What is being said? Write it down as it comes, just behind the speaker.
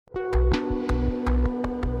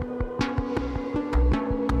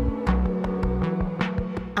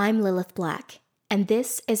I'm Lilith Black, and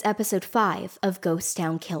this is episode 5 of Ghost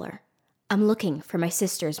Town Killer. I'm looking for my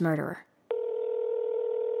sister's murderer.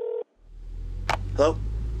 Hello?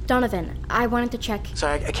 Donovan, I wanted to check...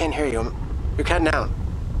 Sorry, I can't hear you. You're cutting out.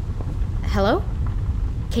 Hello?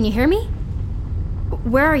 Can you hear me?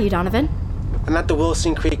 Where are you, Donovan? I'm at the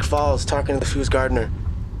Wilson Creek Falls talking to the Fuse Gardener.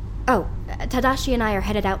 Oh, Tadashi and I are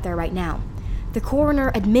headed out there right now. The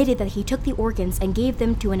coroner admitted that he took the organs and gave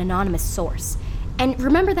them to an anonymous source. And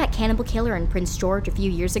remember that cannibal killer in Prince George a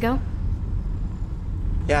few years ago?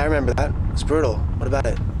 Yeah, I remember that. It's brutal. What about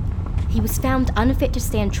it? He was found unfit to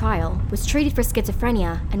stand trial, was treated for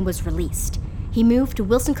schizophrenia, and was released. He moved to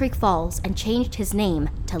Wilson Creek Falls and changed his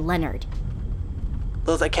name to Leonard.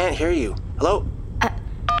 Lilith, I can't hear you. Hello?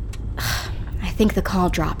 I think the call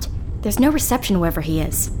dropped. There's no reception wherever he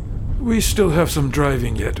is. We still have some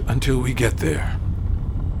driving yet until we get there.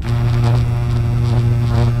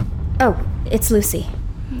 Oh, it's Lucy.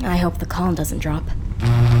 I hope the call doesn't drop.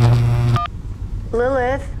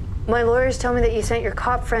 Lilith, my lawyers tell me that you sent your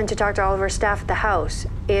cop friend to talk to all of our staff at the house.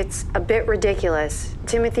 It's a bit ridiculous.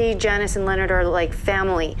 Timothy, Janice, and Leonard are like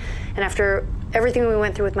family. And after everything we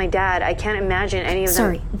went through with my dad, I can't imagine any of them...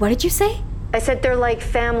 Sorry, what did you say? I said they're like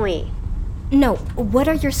family. No, what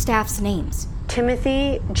are your staff's names?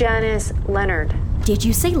 Timothy, Janice, Leonard. Did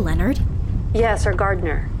you say Leonard? Yes, our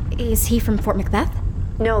gardener. Is he from Fort Macbeth?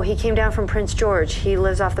 No, he came down from Prince George. He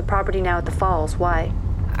lives off the property now at the falls. Why?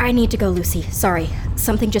 I need to go, Lucy. Sorry,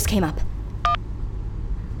 something just came up.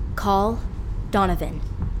 Call Donovan.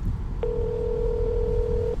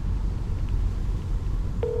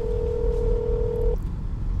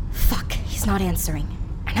 Fuck, he's not answering.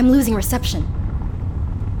 And I'm losing reception.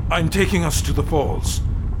 I'm taking us to the falls.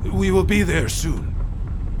 We will be there soon.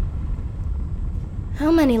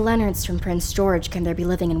 How many Leonards from Prince George can there be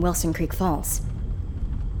living in Wilson Creek Falls?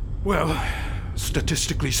 Well,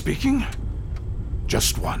 statistically speaking,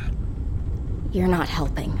 just one. You're not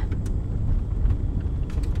helping.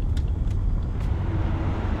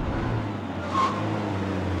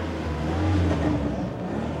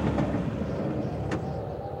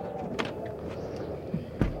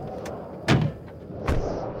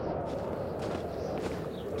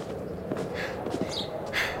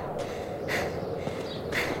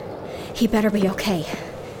 He better be okay.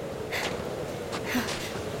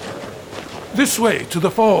 This way, to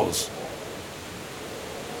the falls.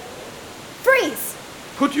 Freeze!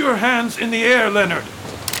 Put your hands in the air, Leonard.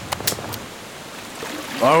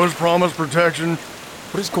 I was promised protection.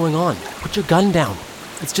 What is going on? Put your gun down.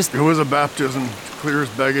 It's just... It was a baptism, clear as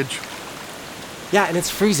baggage. Yeah, and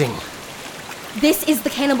it's freezing. This is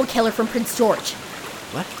the cannibal killer from Prince George.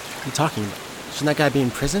 What? What are you talking about? Shouldn't that guy be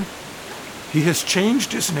in prison? He has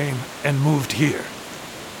changed his name and moved here.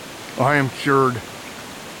 I am cured.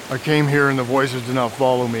 I came here and the voices did not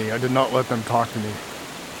follow me. I did not let them talk to me.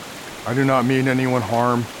 I do not mean anyone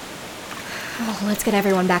harm. Oh, let's get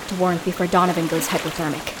everyone back to Warren before Donovan goes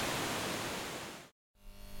hypothermic.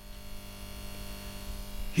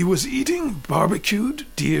 He was eating barbecued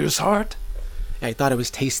deer's heart? Yeah, I thought it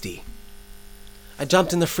was tasty. I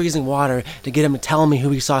jumped in the freezing water to get him to tell me who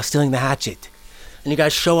he saw stealing the hatchet. And you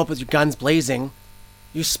guys show up with your guns blazing.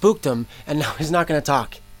 You spooked him, and now he's not going to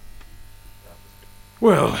talk.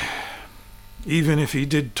 Well, even if he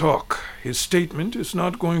did talk, his statement is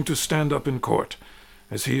not going to stand up in court,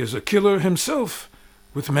 as he is a killer himself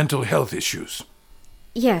with mental health issues.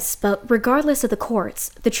 Yes, but regardless of the courts,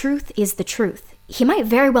 the truth is the truth. He might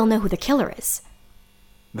very well know who the killer is.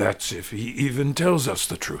 That's if he even tells us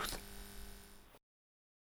the truth.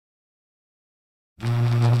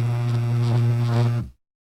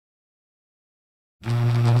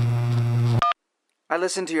 I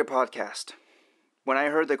listened to your podcast. When I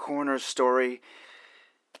heard the coroner's story,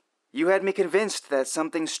 you had me convinced that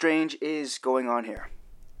something strange is going on here.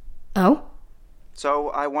 Oh? So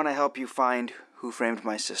I want to help you find who framed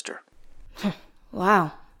my sister.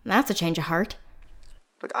 Wow, that's a change of heart.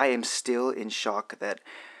 Look, I am still in shock that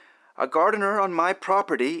a gardener on my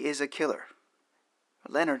property is a killer.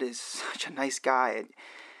 Leonard is such a nice guy, and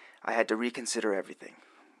I had to reconsider everything.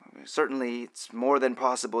 Certainly, it's more than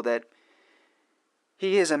possible that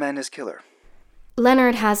he is Amanda's killer.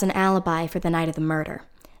 Leonard has an alibi for the night of the murder.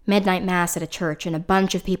 Midnight mass at a church, and a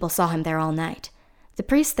bunch of people saw him there all night. The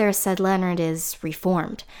priest there said Leonard is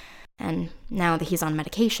reformed, and now that he's on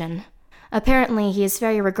medication, apparently he is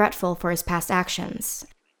very regretful for his past actions.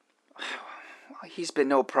 He's been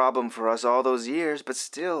no problem for us all those years, but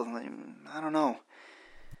still, I don't know.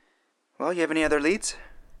 Well, you have any other leads?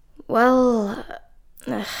 Well,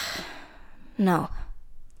 no.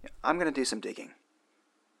 I'm gonna do some digging.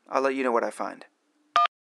 I'll let you know what I find.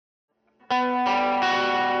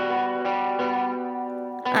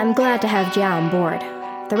 I'm glad to have Jia on board.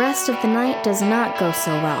 The rest of the night does not go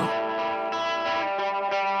so well.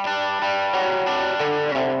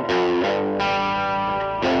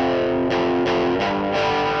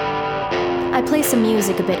 I play some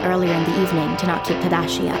music a bit earlier in the evening to not keep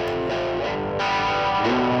Tadashi up.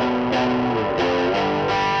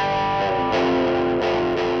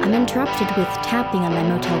 I'm interrupted with tapping on my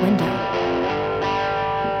motel window.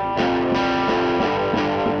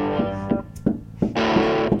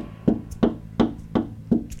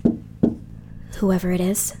 Whoever it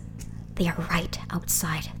is, they are right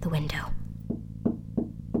outside the window.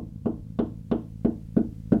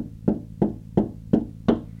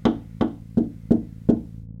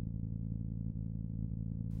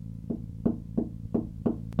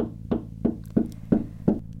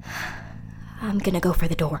 I'm gonna go for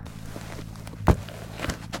the door.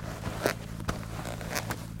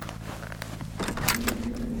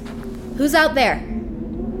 Who's out there?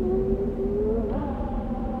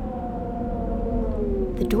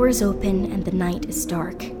 The door's open and the night is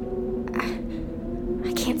dark.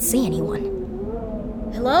 I can't see anyone.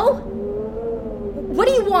 Hello? What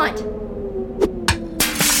do you want?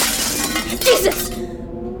 Jesus!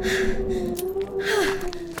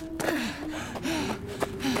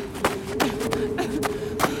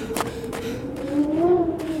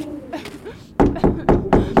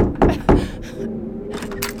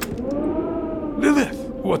 Lilith,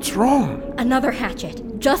 what's wrong? Another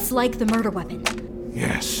hatchet, just like the murder weapon.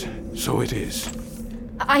 Yes, so it is.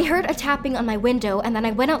 I heard a tapping on my window, and then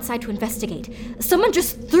I went outside to investigate. Someone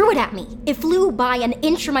just threw it at me. It flew by an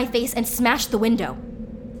inch from my face and smashed the window.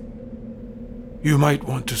 You might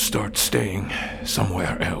want to start staying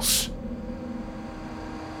somewhere else.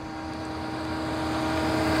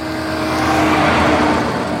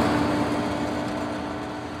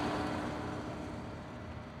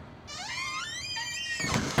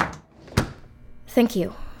 Thank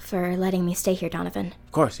you for letting me stay here, Donovan.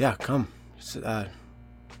 Of course, yeah, come. No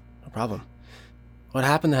problem. What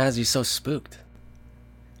happened that has you so spooked?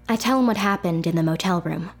 I tell him what happened in the motel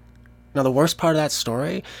room. Now, the worst part of that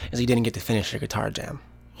story is you didn't get to finish your guitar jam.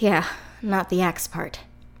 Yeah, not the axe part.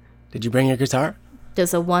 Did you bring your guitar?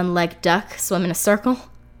 Does a one-legged duck swim in a circle? I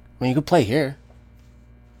mean, you could play here.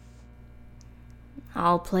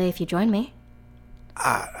 I'll play if you join me.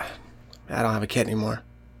 I don't have a kid anymore.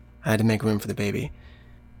 I had to make room for the baby.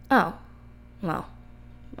 Oh, well,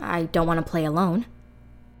 I don't want to play alone.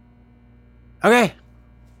 Okay.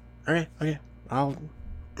 I'll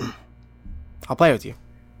play with you.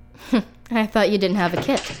 I thought you didn't have a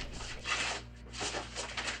kit.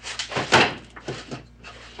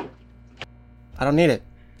 I don't need it.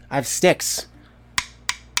 I have sticks.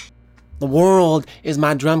 The world is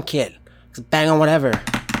my drum kit. Just bang on whatever.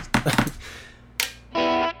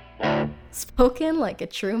 Spoken like a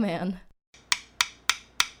true man.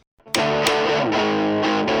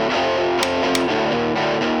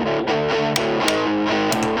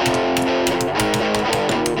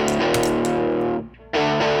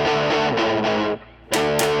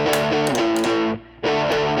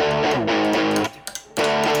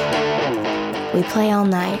 We play all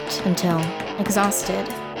night until, exhausted,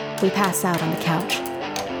 we pass out on the couch.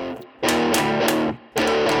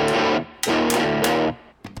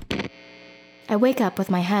 I wake up with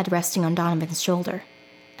my head resting on Donovan's shoulder.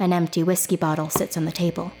 An empty whiskey bottle sits on the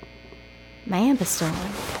table. My amp is still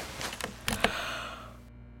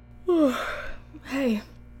on. Hey.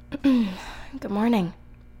 Good morning.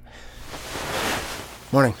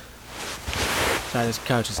 Morning. Sorry, this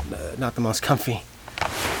couch is not the most comfy.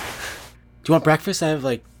 Do you want breakfast? I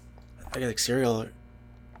got cereal.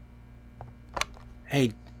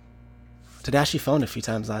 Hey, Tadashi phoned a few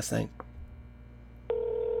times last night.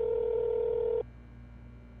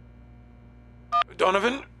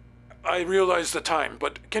 Donovan, I realize the time,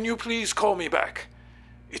 but can you please call me back?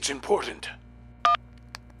 It's important.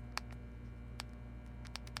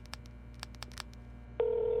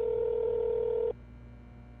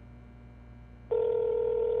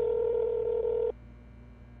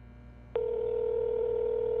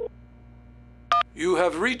 You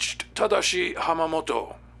have reached Tadashi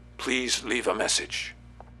Hamamoto. Please leave a message.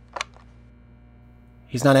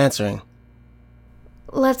 He's not answering.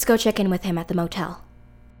 Let's go check in with him at the motel.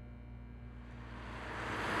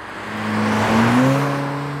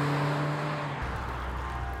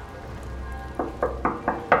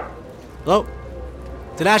 Hello?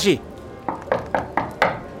 Tadashi!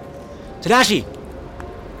 Tadashi!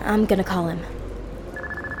 I'm gonna call him.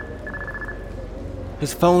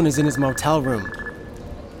 His phone is in his motel room.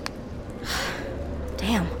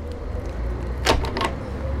 Damn.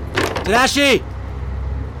 Tadashi!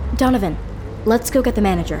 Donovan, Let's go get the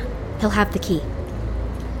manager. He'll have the key.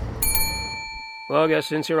 Well, I guess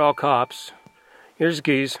since you're all cops, here's the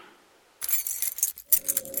keys.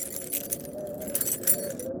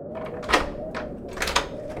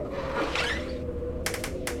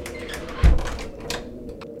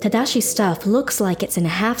 Tadashi's stuff looks like it's in a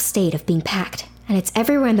half state of being packed, and it's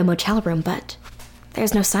everywhere in the motel room, but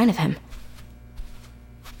there's no sign of him.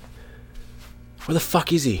 Where the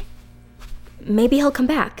fuck is he? Maybe he'll come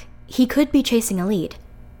back. He could be chasing a lead.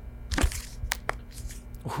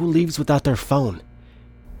 Who leaves without their phone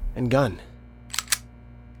and gun?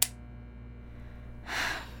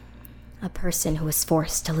 A person who was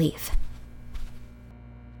forced to leave.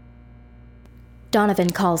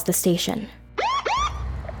 Donovan calls the station.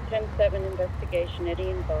 10-7 investigation at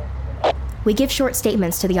Edenville. We give short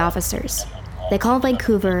statements to the officers. They call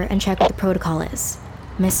Vancouver and check what the protocol is.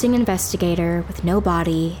 Missing investigator with no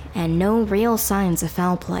body and no real signs of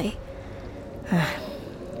foul play.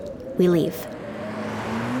 We leave.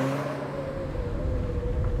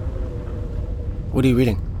 What are you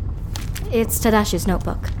reading? It's Tadashi's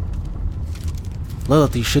notebook.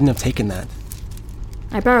 Lilith, you shouldn't have taken that.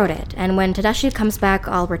 I borrowed it, and when Tadashi comes back,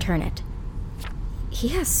 I'll return it. He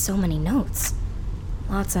has so many notes.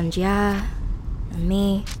 Lots on Jia, and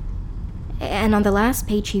me. And on the last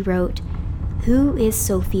page he wrote, "Who is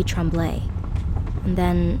Sophie Tremblay?" And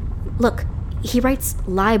then, look, he writes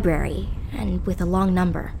library, and with a long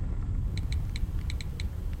number.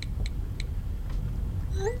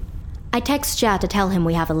 I text Jia to tell him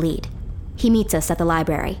we have a lead. He meets us at the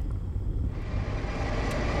library.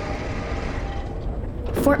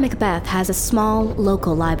 Fort Macbeth has a small,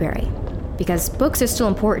 local library, because books are still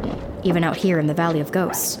important, even out here in the Valley of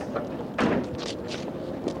Ghosts.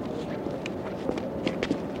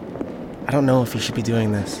 I don't know if you should be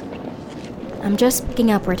doing this. I'm just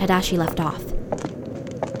picking up where Tadashi left off.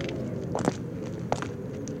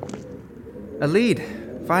 A lead,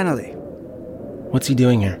 finally. What's he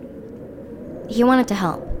doing here? He wanted to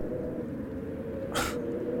help.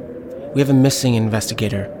 We have a missing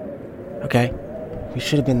investigator, okay? We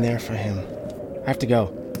should have been there for him. I have to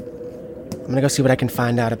go. I'm gonna go see what I can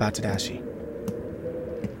find out about Tadashi.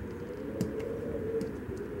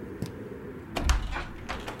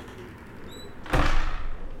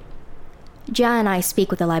 Jia and I speak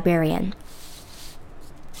with the librarian.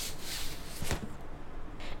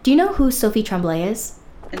 Do you know who Sophie Tremblay is?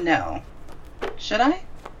 No. Should I?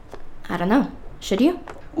 I don't know. Should you?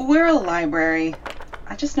 We're a library.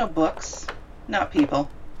 I just know books, not people.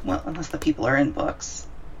 Well, unless the people are in books.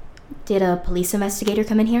 Did a police investigator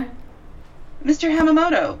come in here? Mr.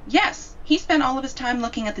 Hamamoto, yes. He spent all of his time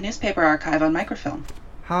looking at the newspaper archive on microfilm.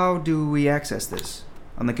 How do we access this?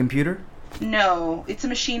 On the computer? No, it's a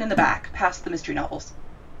machine in the back, past the mystery novels.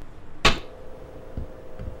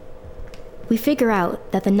 We figure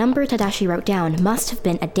out that the number Tadashi wrote down must have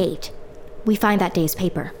been a date. We find that day's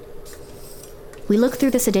paper. We look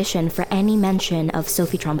through this edition for any mention of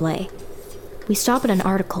Sophie Tremblay. We stop at an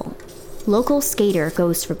article. Local skater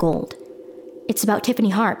goes for gold. It's about Tiffany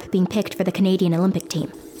Harp being picked for the Canadian Olympic team.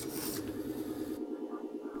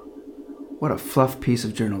 What a fluff piece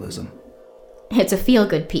of journalism. It's a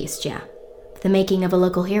feel-good piece, Jia. The making of a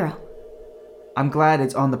local hero. I'm glad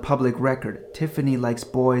it's on the public record. Tiffany likes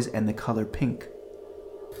boys and the color pink.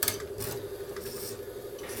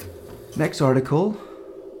 Next article.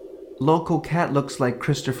 Local cat looks like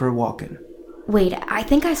Christopher Walken. Wait, I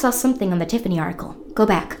think I saw something on the Tiffany article. Go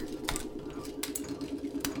back.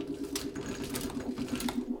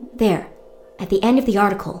 There, at the end of the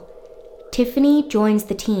article, Tiffany joins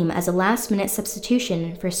the team as a last-minute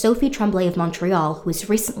substitution for Sophie Tremblay of Montreal, who is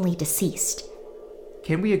recently deceased.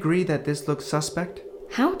 Can we agree that this looks suspect?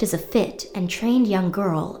 How does a fit and trained young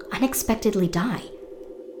girl unexpectedly die?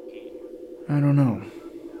 I don't know,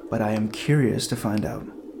 but I am curious to find out.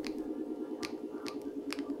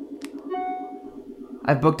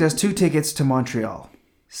 I've booked us 2 tickets to Montreal.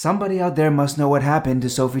 Somebody out there must know what happened to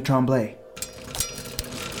Sophie Tremblay.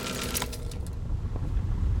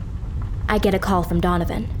 I get a call from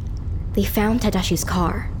Donovan. They found Tadashi's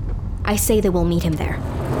car. I say they will meet him there.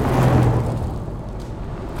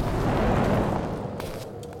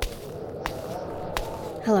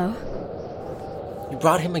 Hello? You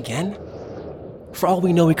brought him again? For all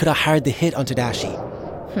we know, we could have hired the hit on Tadashi.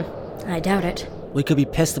 I doubt it. We could be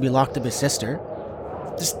pissed that we locked up his sister.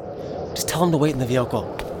 Just tell him to wait in the vehicle.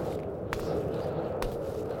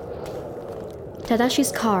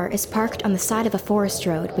 Tadashi's car is parked on the side of a forest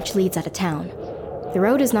road which leads out of town. The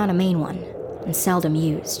road is not a main one, and seldom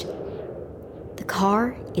used. The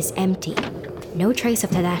car is empty. No trace of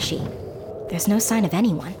Tadashi. There's no sign of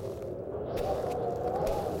anyone.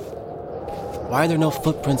 Why are there no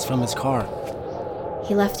footprints from his car?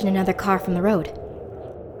 He left in another car from the road.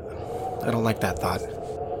 I don't like that thought.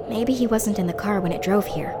 Maybe he wasn't in the car when it drove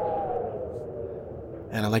here.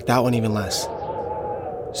 And I like that one even less.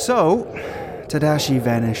 So, Tadashi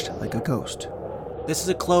vanished like a ghost. This is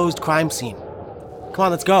a closed crime scene. Come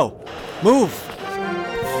on, let's go. Move!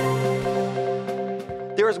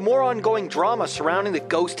 There is more ongoing drama surrounding the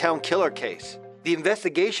Ghost Town killer case. The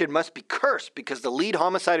investigation must be cursed because the lead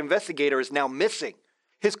homicide investigator is now missing.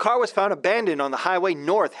 His car was found abandoned on the highway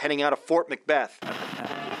north heading out of Fort Macbeth.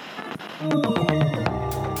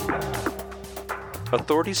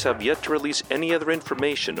 Authorities have yet to release any other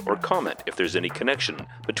information or comment if there's any connection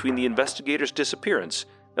between the investigator's disappearance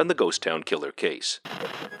and the Ghost Town killer case.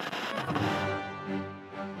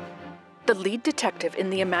 The lead detective in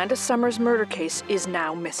the Amanda Summers murder case is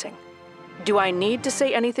now missing. Do I need to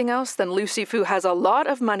say anything else than Lucy Fu has a lot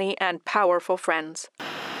of money and powerful friends?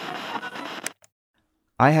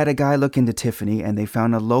 I had a guy look into Tiffany, and they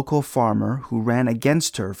found a local farmer who ran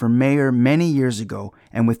against her for mayor many years ago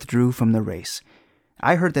and withdrew from the race.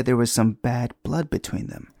 I heard that there was some bad blood between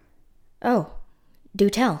them. Oh, do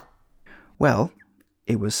tell. Well,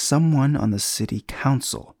 it was someone on the city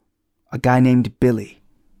council. A guy named Billy.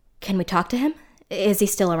 Can we talk to him? Is he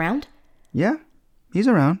still around? Yeah, he's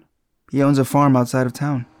around. He owns a farm outside of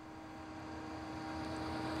town.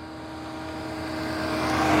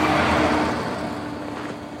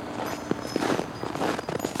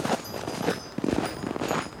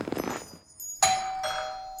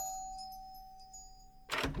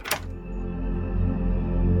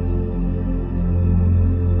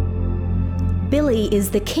 Billy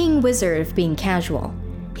is the king wizard of being casual.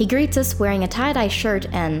 He greets us wearing a tie-dye shirt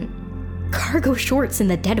and cargo shorts in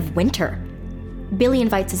the dead of winter. Billy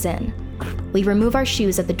invites us in. We remove our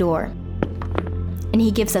shoes at the door, and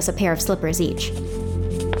he gives us a pair of slippers each.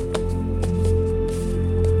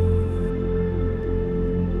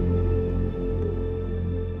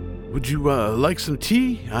 Would you like some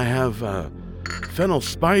tea? I have fennel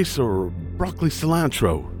spice or broccoli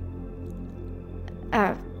cilantro.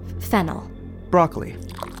 Fennel. Broccoli.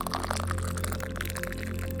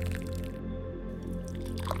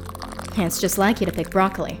 It's just like you to pick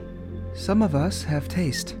broccoli. Some of us have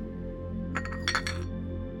taste.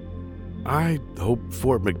 I hope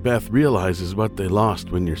Fort Macbeth realizes what they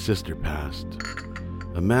lost when your sister passed.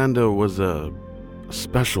 Amanda was a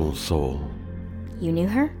special soul. You knew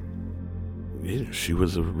her? Yeah, she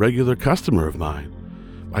was a regular customer of mine.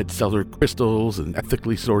 I'd sell her crystals and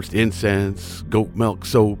ethically sourced incense, goat milk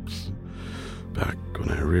soaps. Back when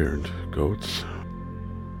I reared goats.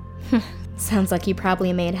 Sounds like you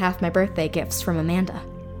probably made half my birthday gifts from Amanda.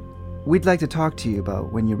 We'd like to talk to you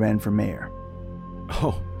about when you ran for mayor.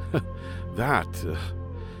 Oh, that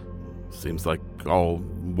seems like all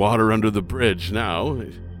water under the bridge now.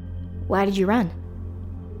 Why did you run?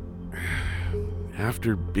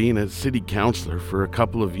 After being a city councilor for a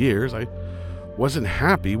couple of years, I wasn't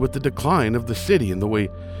happy with the decline of the city and the way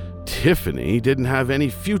Tiffany didn't have any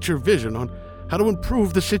future vision on how to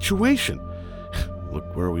improve the situation.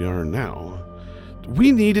 Look where we are now.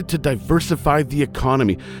 We needed to diversify the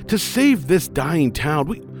economy to save this dying town.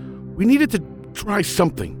 We needed to try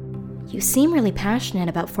something. You seem really passionate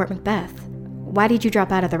about Fort Macbeth. Why did you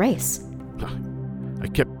drop out of the race? I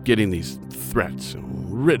kept getting these threats,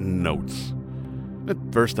 written notes. At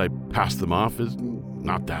first I passed them off as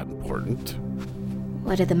not that important.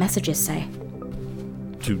 What did the messages say?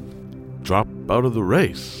 To drop out of the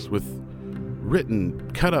race with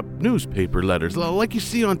written, cut-up newspaper letters like you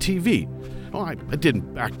see on TV. Oh, I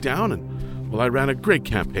didn't back down, and, well, I ran a great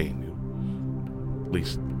campaign. At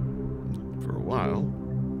least, for a while.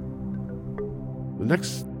 The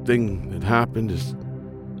next thing that happened is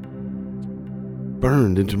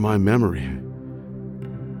burned into my memory.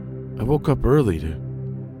 I woke up early to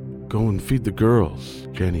go and feed the girls,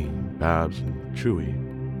 Jenny, Babs, and Chewy,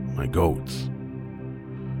 my goats.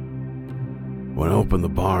 When I opened the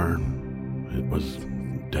barn, it was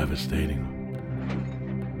devastating.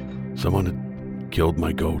 Someone had killed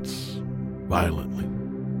my goats violently.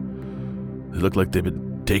 They looked like they'd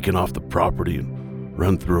been taken off the property and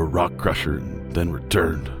run through a rock crusher and then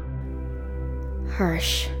returned.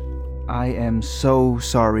 Hirsch. I am so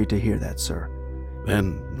sorry to hear that, sir.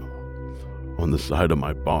 Then, on the side of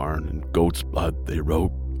my barn in goat's blood, they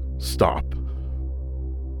wrote, "Stop."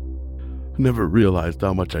 I never realized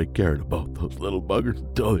how much I cared about those little buggers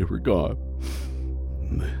until they were gone.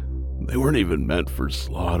 They weren't even meant for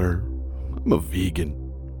slaughter. I'm a vegan.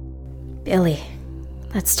 Billy,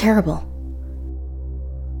 that's terrible.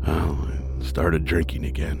 Well, I started drinking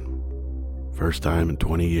again. First time in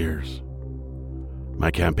 20 years. My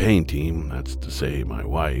campaign team, that's to say my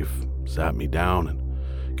wife, sat me down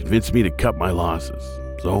and convinced me to cut my losses.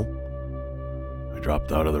 So, I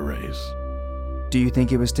dropped out of the race. Do you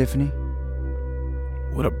think it was Tiffany?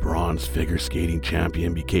 Would a bronze figure skating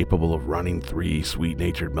champion be capable of running 3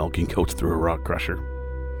 sweet-natured milking goats through a rock crusher?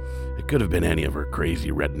 It could have been any of her crazy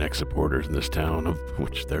redneck supporters in this town, of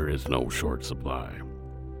which there is no short supply.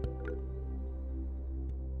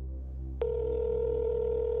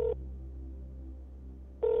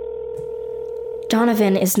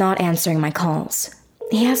 Donovan is not answering my calls.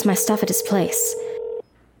 He has my stuff at his place.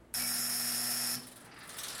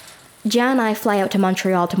 Gia and I fly out to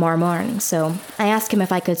Montreal tomorrow morning, so I asked him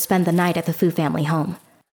if I could spend the night at the Fu family home.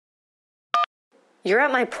 You're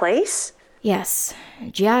at my place? Yes,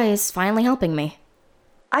 Gia is finally helping me.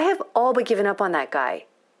 I have all but given up on that guy.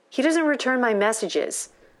 He doesn't return my messages.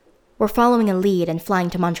 We're following a lead and flying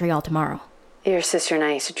to Montreal tomorrow. Your sister and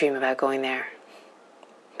I used to dream about going there.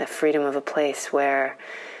 The freedom of a place where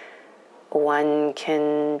one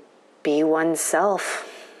can be oneself.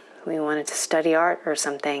 We wanted to study art or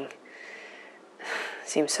something.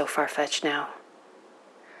 Seems so far-fetched now.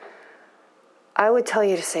 I would tell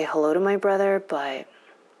you to say hello to my brother, but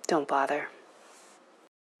don't bother.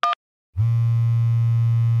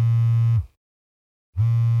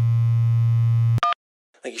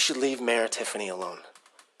 Like, you should leave Mayor Tiffany alone.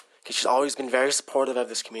 Because she's always been very supportive of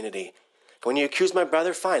this community. When you accuse my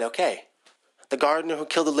brother, fine, okay. The gardener who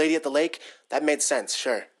killed the lady at the lake, that made sense,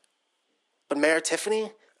 sure. But Mayor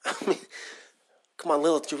Tiffany? I mean, come on,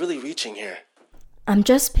 Lilith, you're really reaching here. I'm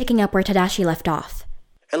just picking up where Tadashi left off.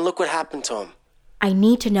 And look what happened to him. I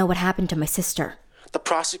need to know what happened to my sister. The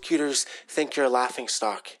prosecutors think you're a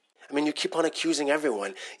laughingstock. I mean, you keep on accusing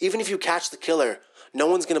everyone. Even if you catch the killer, no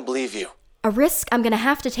one's gonna believe you. A risk I'm gonna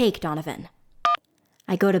have to take, Donovan.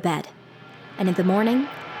 I go to bed, and in the morning,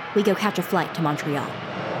 we go catch a flight to Montreal.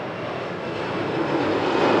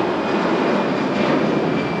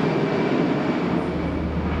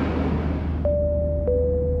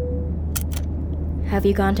 Have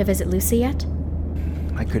you gone to visit Lucy yet?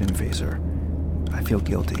 I couldn't face her. I feel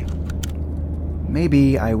guilty.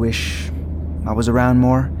 Maybe I wish I was around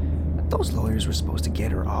more. Those lawyers were supposed to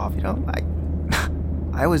get her off, you know?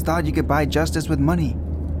 I always thought you could buy justice with money.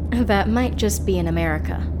 That might just be in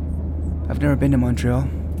America. I've never been to Montreal.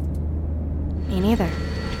 Me neither.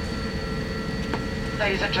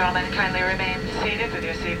 Ladies and gentlemen, kindly remain seated with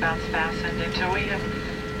your seatbelts fastened until we have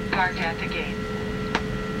parked at the gate.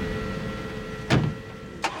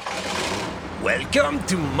 Welcome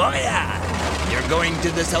to Montreal. You're going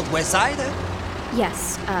to the southwest side?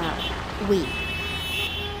 Yes, we.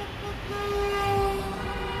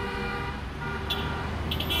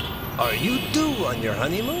 Are you two on your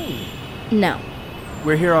honeymoon? No.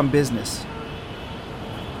 We're here on business.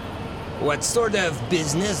 What sort of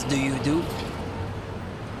business do you do?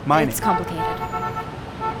 Mining. It's complicated.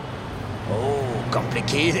 Oh,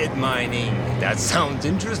 complicated mining. That sounds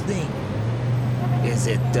interesting. Is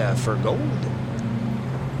it for gold?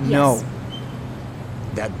 No. Yes.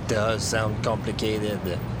 That does sound complicated.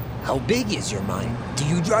 How big is your mine? Do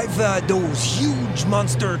you drive those huge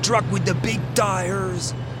monster truck with the big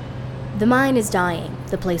tires? The mine is dying.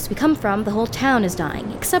 The place we come from, the whole town is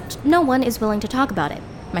dying, except no one is willing to talk about it.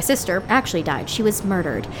 My sister actually died. She was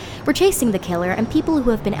murdered. We're chasing the killer, and people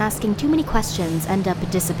who have been asking too many questions end up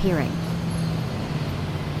disappearing.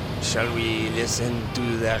 Shall we listen to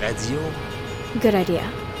the radio? Good idea.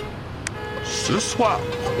 Ce soir,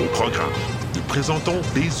 au programme, nous présentons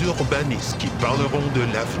des urbanistes qui parleront de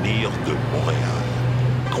l'avenir de Montréal.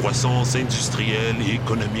 Croissance industrielle et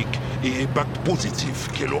économique et impact positif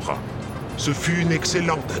qu'elle aura. Ce fut une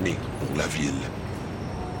excellente année pour la ville.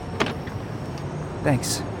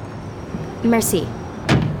 Thanks. Merci.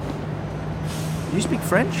 You speak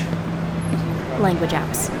French? Language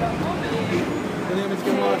apps.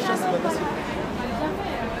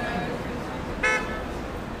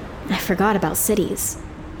 I forgot about cities,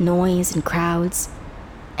 noise and crowds.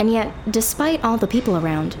 And yet, despite all the people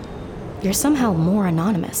around, you're somehow more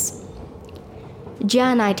anonymous. Gia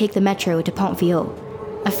and I take the metro to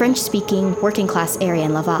Pont-Vieux, a French-speaking, working-class area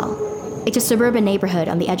in Laval. It's a suburban neighborhood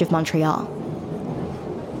on the edge of Montreal.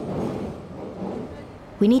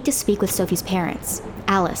 We need to speak with Sophie's parents,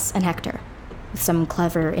 Alice and Hector. With some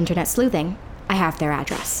clever internet sleuthing, I have their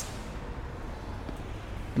address.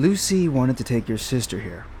 Lucy wanted to take your sister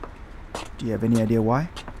here. Do you have any idea why?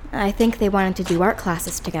 I think they wanted to do art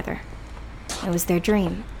classes together. It was their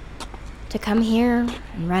dream. To come here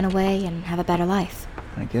and run away and have a better life.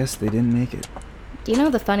 I guess they didn't make it. Do you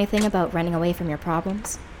know the funny thing about running away from your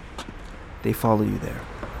problems? They follow you there.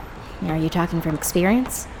 Are you talking from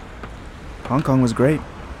experience? Hong Kong was great,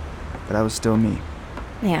 but I was still me.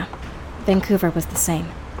 Yeah, Vancouver was the same.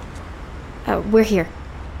 We're here.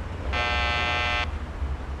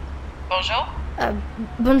 Bonjour.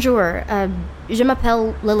 Bonjour. Je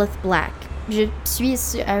m'appelle Lilith Black. Je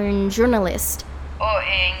suis une journaliste. Oh,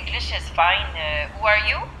 English is fine. Who are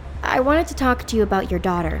you? I wanted to talk to you about your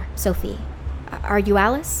daughter, Sophie. Are you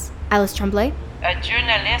Alice? Alice Tremblay? A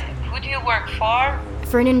journalist. Who do you work for?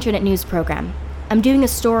 For an internet news program. I'm doing a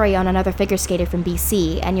story on another figure skater from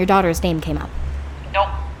BC, and your daughter's name came up. No.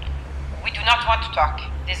 We do not want to talk.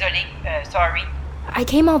 Désolé. Sorry. I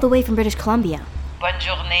came all the way from British Columbia. Bonne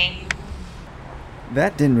journée.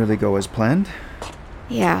 That didn't really go as planned.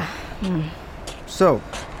 Yeah. So,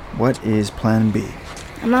 what is Plan B?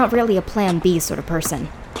 I'm not really a Plan B sort of person.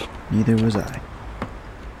 Neither was I.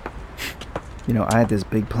 You know, I had this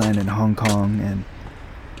big plan in Hong Kong, and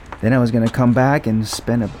then I was gonna come back and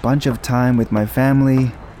spend a bunch of time with my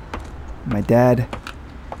family, my dad.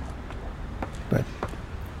 But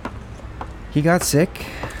he got sick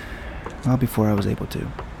well before I was able to.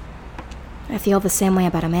 I feel the same way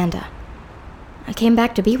about Amanda. I came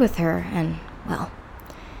back to be with her, and, well,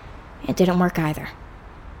 it didn't work either.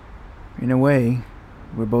 In a way,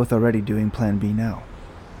 we're both already doing Plan B now.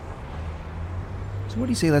 So what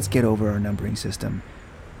do you say let's get over our numbering system,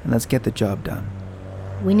 and let's get the job done?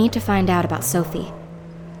 We need to find out about Sophie.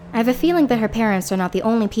 I have a feeling that her parents are not the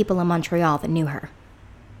only people in Montreal that knew her.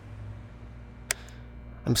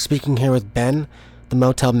 I'm speaking here with Ben, the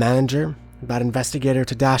motel manager, about investigator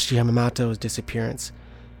Tadashi Yamamoto's disappearance.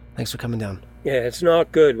 Thanks for coming down. Yeah, it's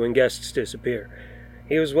not good when guests disappear.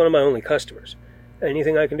 He was one of my only customers.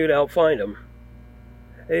 Anything I can do to help find him?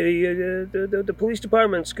 Hey, the police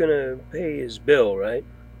department's gonna pay his bill, right?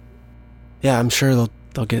 Yeah, I'm sure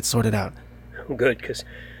they'll get it sorted out. Good, because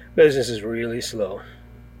business is really slow.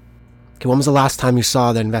 Okay, when was the last time you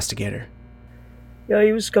saw the investigator? Yeah,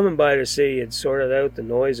 he was coming by to see he'd sorted out the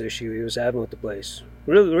noise issue he was having with the place.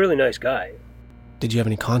 Really nice guy. Did you have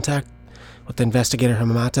any contact with the investigator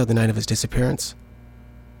Yamamoto the night of his disappearance?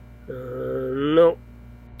 No.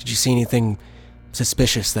 Did you see anything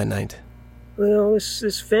suspicious that night? Well,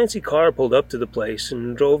 this fancy car pulled up to the place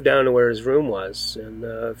and drove down to where his room was, and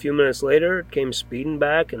a few minutes later it came speeding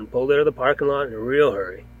back and pulled out of the parking lot in a real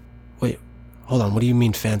hurry. Wait, hold on, what do you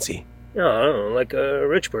mean fancy? No, I don't know, like a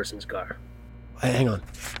rich person's car. Hey, hang on.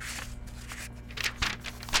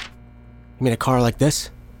 You mean a car like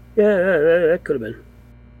this? Yeah, that could have been.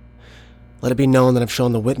 Let it be known that I've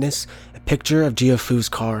shown the witness a picture of Jiafu's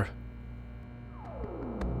car.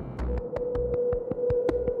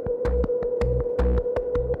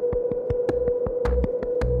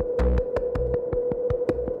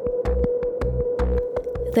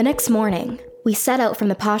 The next morning, we set out from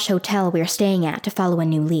the posh hotel we were staying at to follow a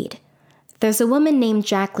new lead. There's a woman named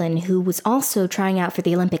Jacqueline who was also trying out for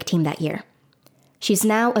the Olympic team that year. She's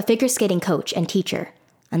now a figure skating coach and teacher,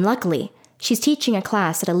 and luckily, she's teaching a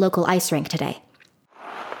class at a local ice rink today.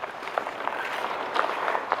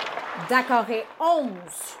 D'accord, et 11,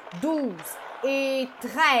 12 et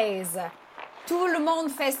 13. Tout le monde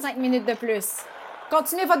fait 5 minutes de plus.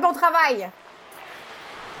 Continuez votre bon travail.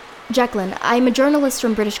 Jacqueline, I'm a journalist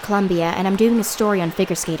from British Columbia, and I'm doing a story on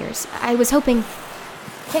figure skaters. I was hoping...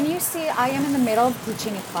 Can you see I am in the middle of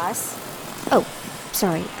teaching a class? Oh,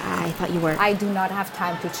 sorry, I thought you were... I do not have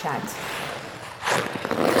time to chat.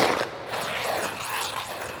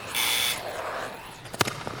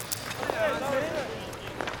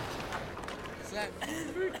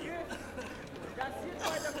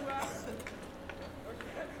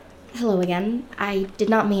 Hello again. I did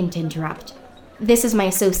not mean to interrupt. This is my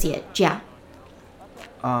associate, Jia.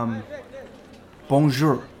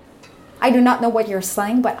 Bonjour. I do not know what you're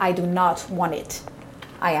saying, but I do not want it.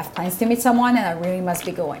 I have plans to meet someone and I really must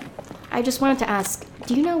be going. I just wanted to ask,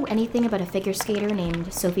 do you know anything about a figure skater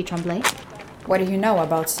named Sophie Tremblay? What do you know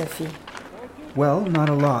about Sophie? Well, not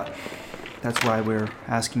a lot. That's why we're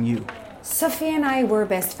asking you. Sophie and I were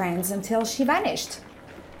best friends until she vanished.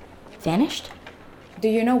 Vanished? Do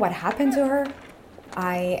you know what happened to her?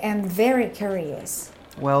 I am very curious.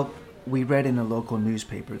 Well, we read in a local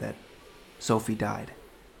newspaper that Sophie died.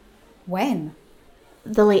 When?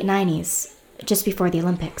 The late 90s, just before the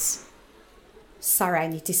Olympics. Sorry, I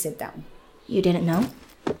need to sit down. You didn't know?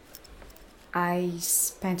 I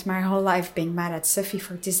spent my whole life being mad at Sophie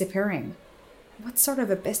for disappearing. What sort of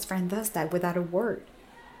a best friend does that without a word?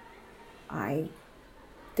 I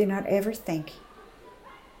did not ever think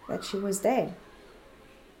that she was dead.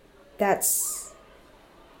 That's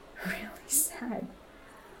really sad.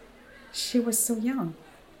 She was so young.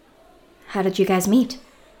 How did you guys meet?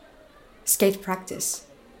 Skate practice.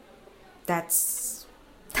 That's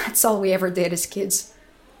That's all we ever did as kids.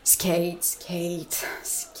 Skate, skate,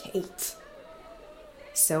 skate.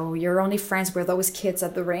 So you're only friends with those kids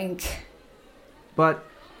at the rink. But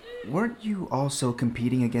weren't you also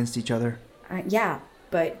competing against each other? Yeah,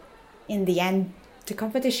 but in the end, the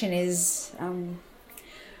competition is,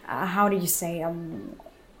 how do you say,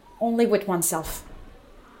 only with oneself.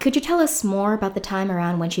 Could you tell us more about the time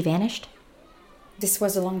around when she vanished? This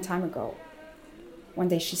was a long time ago. One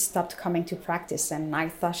day she stopped coming to practice and I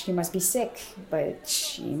thought she must be sick, but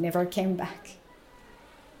she never came back.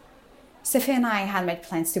 Sophie and I had made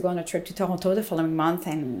plans to go on a trip to Toronto the following month,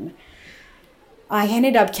 and I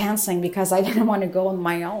ended up canceling because I didn't want to go on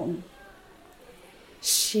my own.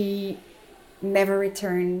 She never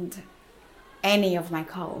returned any of my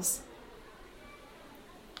calls.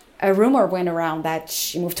 A rumor went around that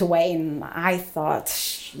she moved away, and I thought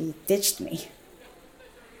she ditched me.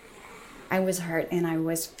 I was hurt and I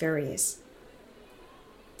was furious.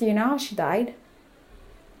 Do you know how she died?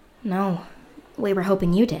 No, we were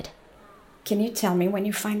hoping you did. Can you tell me when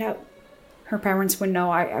you find out? Her parents would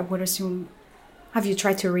know, I would assume. Have you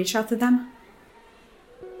tried to reach out to them?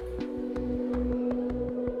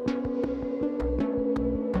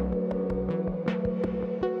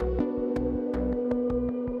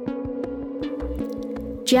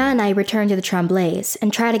 Gia and I returned to the Tremblays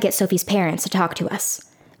and tried to get Sophie's parents to talk to us.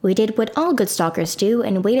 We did what all good stalkers do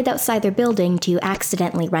and waited outside their building to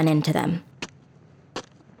accidentally run into them.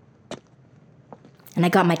 And I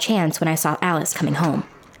got my chance when I saw Alice coming home.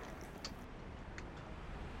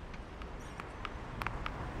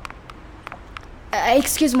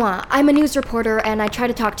 Excuse-moi, I'm a news reporter and I tried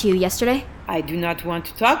to talk to you yesterday. I do not want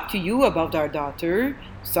to talk to you about our daughter.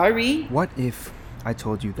 Sorry. What if I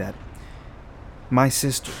told you that my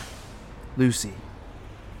sister, Lucy,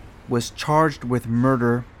 was charged with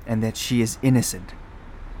murder and that she is innocent?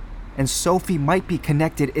 And Sophie might be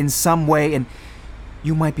connected in some way and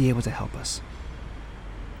you might be able to help us.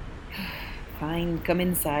 Fine, come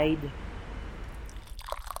inside.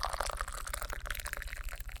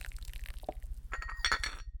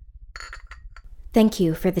 Thank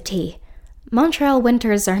you for the tea. Montreal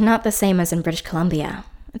winters are not the same as in British Columbia.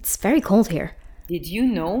 It's very cold here. Did you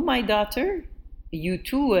know my daughter? You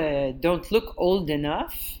two don't look old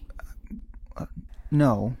enough.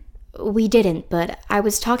 No. We didn't, but I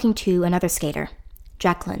was talking to another skater,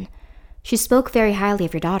 Jacqueline. She spoke very highly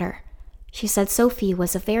of your daughter. She said Sophie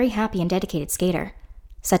was a very happy and dedicated skater,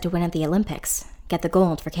 set to win at the Olympics, get the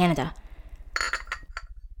gold for Canada.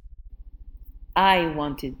 I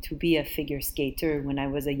wanted to be a figure skater when I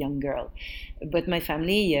was a young girl, but my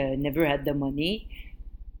family never had the money.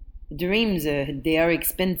 Dreams, they are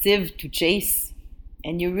expensive to chase,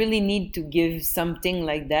 and you really need to give something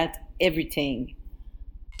like that everything.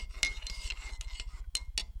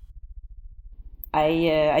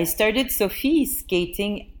 I started Sophie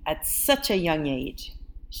skating at such a young age.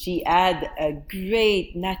 She had a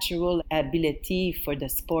great natural ability for the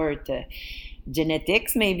sport.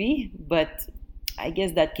 Genetics, maybe, but I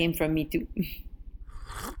guess that came from me too.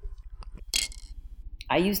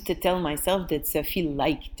 I used to tell myself that Sophie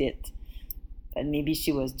liked it, but maybe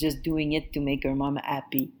she was just doing it to make her mom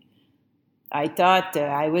happy. I thought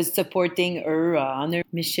I was supporting her on her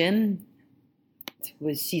mission.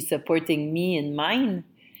 Was she supporting me in mine?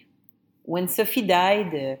 When Sophie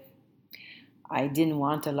died, I didn't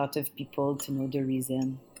want a lot of people to know the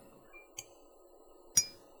reason.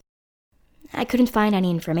 I couldn't find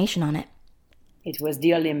any information on it. It was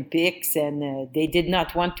the Olympics, and they did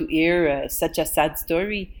not want to hear such a sad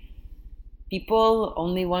story. People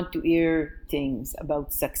only want to hear things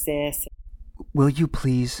about success. Will you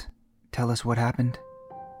please tell us what happened?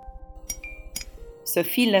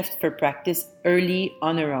 Sophie left for practice early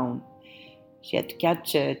on her own. She had to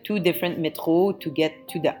catch 2 different metros to get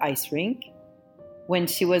to the ice rink. When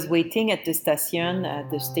she was waiting at the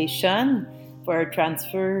station for her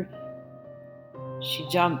transfer, she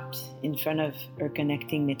jumped in front of her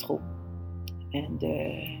connecting metro,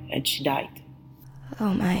 and she died.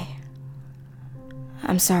 Oh my.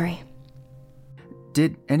 I'm sorry.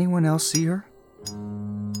 Did anyone else see her?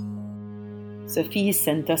 Sophie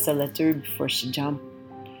sent us a letter before she jumped.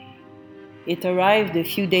 It arrived a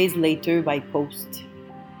few days later by post.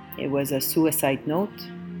 It was a suicide note.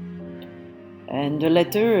 And the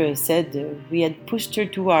letter said we had pushed her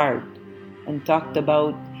too hard and talked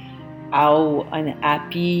about how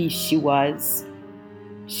unhappy she was.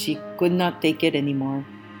 She could not take it anymore.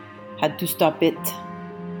 Had to stop it.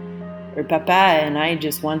 Her papa and I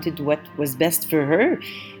just wanted what was best for her.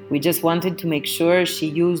 We just wanted to make sure she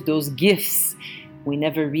used those gifts. We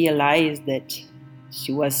never realized that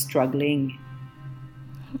she was struggling.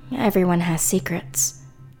 Everyone has secrets.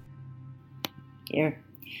 Here,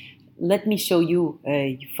 let me show you.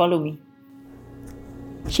 You follow me.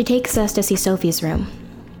 She takes us to see Sophie's room.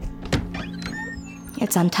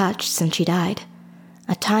 It's untouched since she died.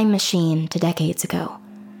 A time machine to decades ago.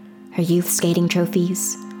 Her youth skating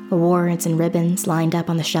trophies, awards and ribbons lined up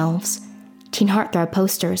on the shelves, Teen Heartthrob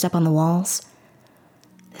posters up on the walls.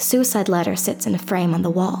 The suicide letter sits in a frame on the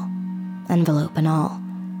wall, envelope and all.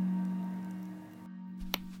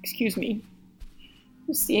 Excuse me.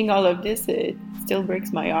 Seeing all of this, it still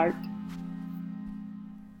breaks my heart.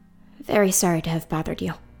 Very sorry to have bothered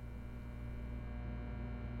you.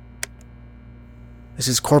 This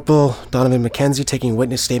is Corporal Donovan McKenzie taking a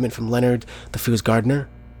witness statement from Leonard, the Foo's gardener.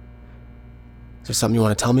 Is there something you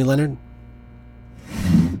want to tell me, Leonard?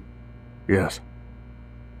 Yes.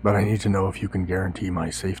 But I need to know if you can guarantee my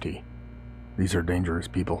safety. These are dangerous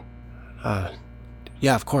people.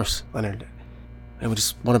 Yeah, of course, Leonard. I would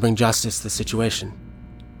just want to bring justice to the situation.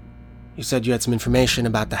 You said you had some information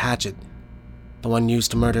about the hatchet, the one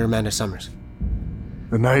used to murder Amanda Summers.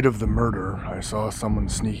 The night of the murder, I saw someone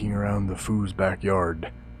sneaking around the Foo's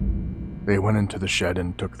backyard. They went into the shed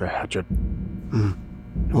and took the hatchet.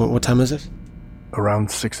 What time is it?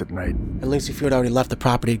 Around 6 at night. And Lucy Fu had already left the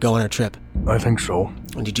property to go on her trip. I think so.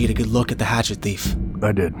 And did you get a good look at the hatchet thief?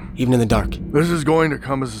 I did. Even in the dark? This is going to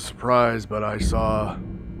come as a surprise, but I saw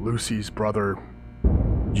Lucy's brother,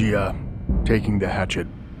 Gia, taking the hatchet.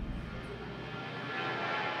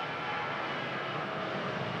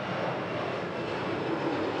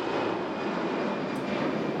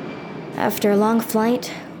 After a long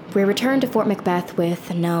flight, we returned to Fort Macbeth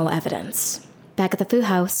with no evidence. Back at the Fu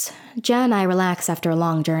house, Jan and I relax after a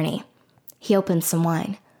long journey. He opens some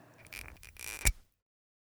wine.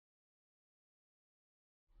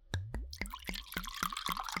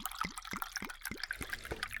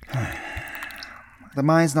 The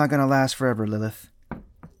mine's not gonna last forever, Lilith.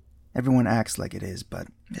 Everyone acts like it is, but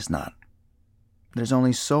it's not. There's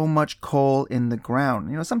only so much coal in the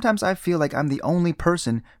ground. Sometimes I feel like I'm the only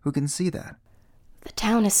person who can see that. The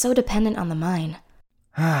town is so dependent on the mine.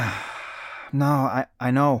 No,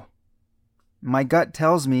 I know. My gut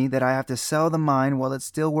tells me that I have to sell the mine while it's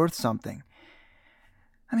still worth something.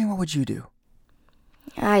 I mean, what would you do?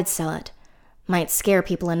 I'd sell it. Might scare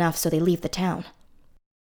people enough so they leave the town.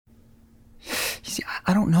 You see,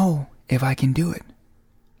 I don't know if I can do it.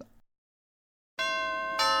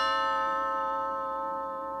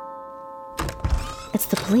 It's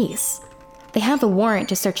the police. They have a warrant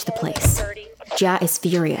to search the place. Ja is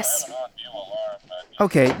furious.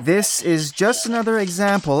 Okay, this is just another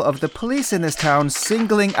example of the police in this town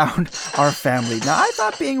singling out our family. Now, I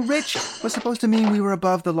thought being rich was supposed to mean we were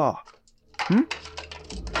above the law.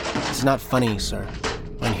 It's not funny, sir.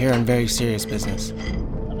 I'm here on very serious business.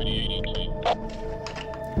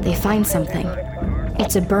 They find something.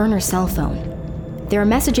 It's a burner cell phone. There are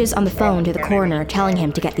messages on the phone to the coroner telling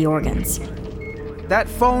him to get the organs. That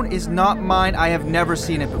phone is not mine. I have never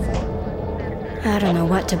seen it before. I don't know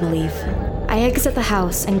what to believe. I exit the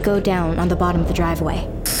house and go down on the bottom of the driveway.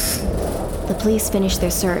 The police finish their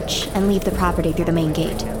search and leave the property through the main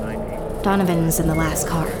gate. Donovan's in the last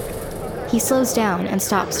car. He slows down and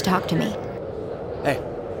stops to talk to me. Hey.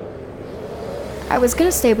 I was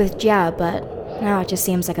gonna stay with Jia, but now it just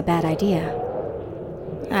seems like a bad idea.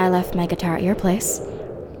 I left my guitar at your place.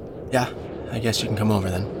 Yeah, I guess you can come over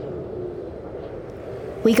then.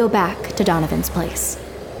 We go back to Donovan's place.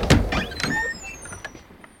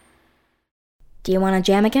 Do you want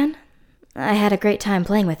to jam again? I had a great time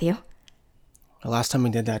playing with you. The last time we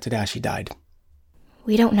did that, Tadashi died.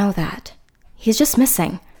 We don't know that. He's just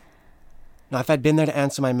missing. Now, if I'd been there to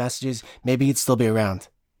answer my messages, maybe he'd still be around.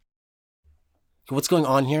 What's going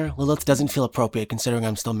on here? Lilith doesn't feel appropriate considering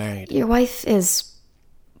I'm still married. Your wife is...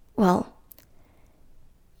 well...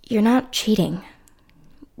 You're not cheating.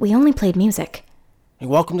 We only played music. You're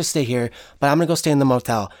welcome to stay here, but I'm gonna go stay in the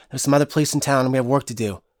motel. There's some other police in town and we have work to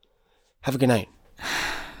do. Have a good night.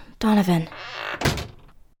 Donovan.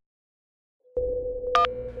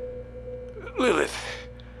 Lilith,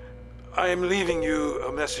 I am leaving you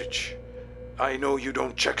a message. I know you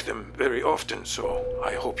don't check them very often, so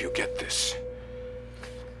I hope you get this.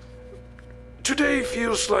 Today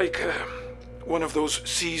feels like one of those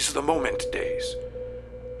seize the moment days.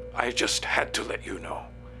 I just had to let you know.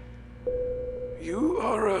 You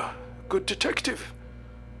are a good detective.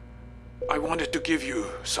 I wanted to give you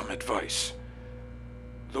some advice.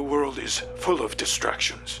 The world is full of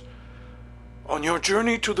distractions. On your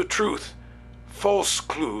journey to the truth, false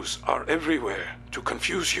clues are everywhere to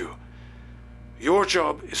confuse you. Your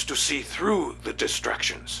job is to see through the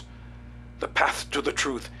distractions. The path to the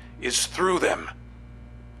truth is through them.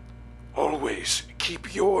 Always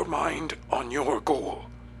keep your mind on your goal.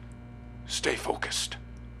 Stay focused.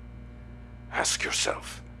 Ask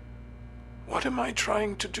yourself, what am I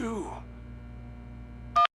trying to do?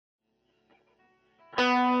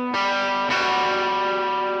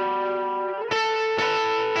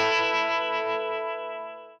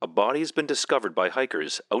 A body has been discovered by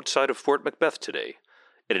hikers outside of Fort Macbeth today.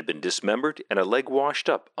 It had been dismembered and a leg washed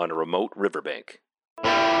up on a remote riverbank.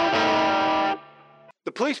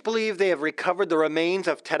 The police believe they have recovered the remains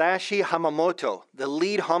of Tadashi Hamamoto, the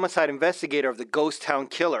lead homicide investigator of the Ghost Town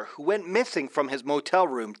Killer, who went missing from his motel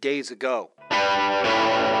room days ago.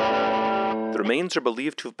 The remains are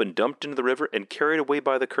believed to have been dumped into the river and carried away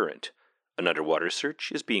by the current. An underwater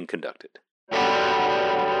search is being conducted.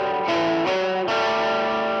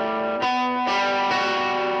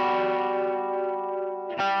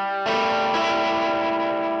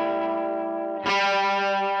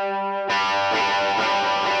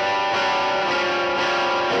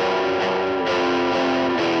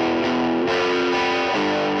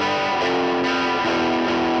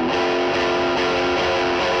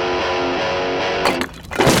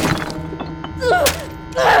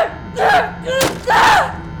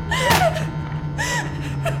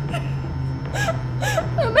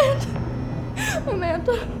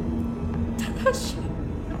 Amanda. Tadashi.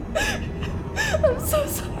 I'm so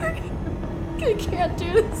sorry. I can't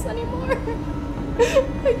do this anymore.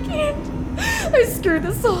 I can't. I screw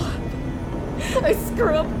this all up. I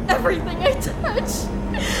screw up everything I touch.